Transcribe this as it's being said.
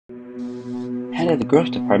Head of the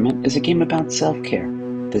Growth Department is a game about self-care.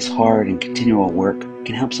 This hard and continual work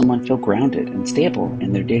can help someone feel grounded and stable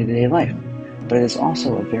in their day-to-day life, but it is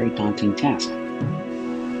also a very daunting task.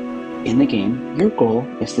 In the game, your goal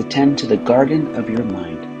is to tend to the garden of your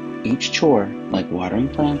mind. Each chore, like watering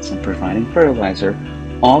plants and providing fertilizer,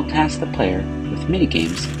 all task the player with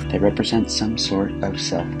mini-games that represent some sort of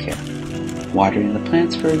self-care. Watering the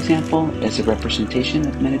plants, for example, is a representation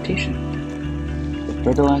of meditation. The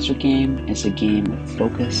fertilizer game is a game of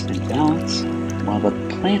focus and balance, while the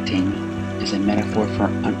planting is a metaphor for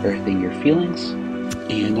unearthing your feelings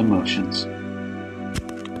and emotions.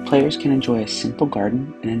 Players can enjoy a simple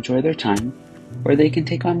garden and enjoy their time, or they can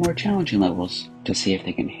take on more challenging levels to see if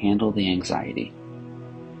they can handle the anxiety.